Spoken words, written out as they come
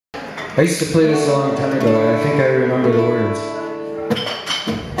I used to play this a long time ago. I think I remember the words.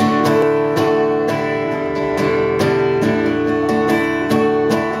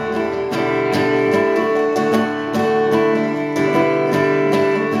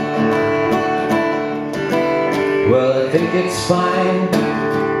 Well, I think it's fine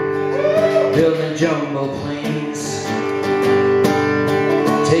building jumbo planes,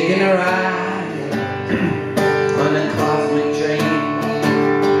 taking a ride on a cosmic train.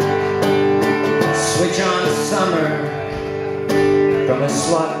 Switch on summer from a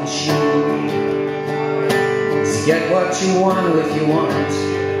slot machine. So get what you want if you want,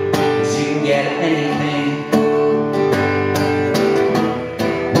 'cause you can get anything.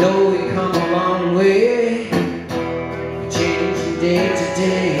 Know we come a long way, changing day to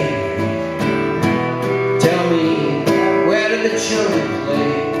day. Tell me, where do the children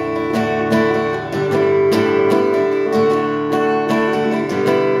play?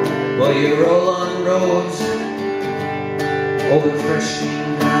 Well, you roll on roads over fresh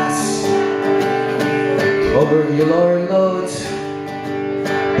green grass, over your lower loads,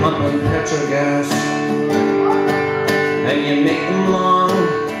 pumping petrol gas, and you make them long,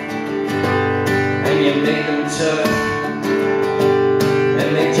 and you make them tough, and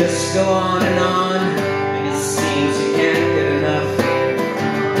they just go on, and it seems you can't get enough.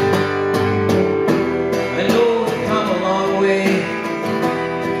 I know we've come a long way,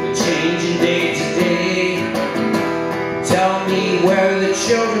 changing day to day. Tell me where the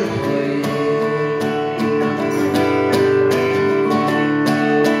children play.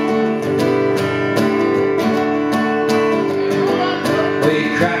 Well, you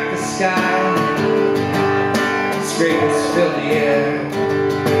crack the sky, scrapers fill the air.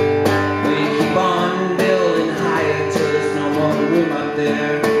 Well, you keep on building higher till there's no more room up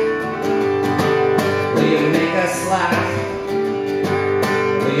there. Will you make us laugh?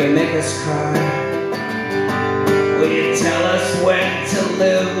 Will you make us cry? Will you tell us when to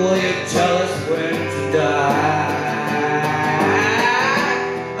live? Will you tell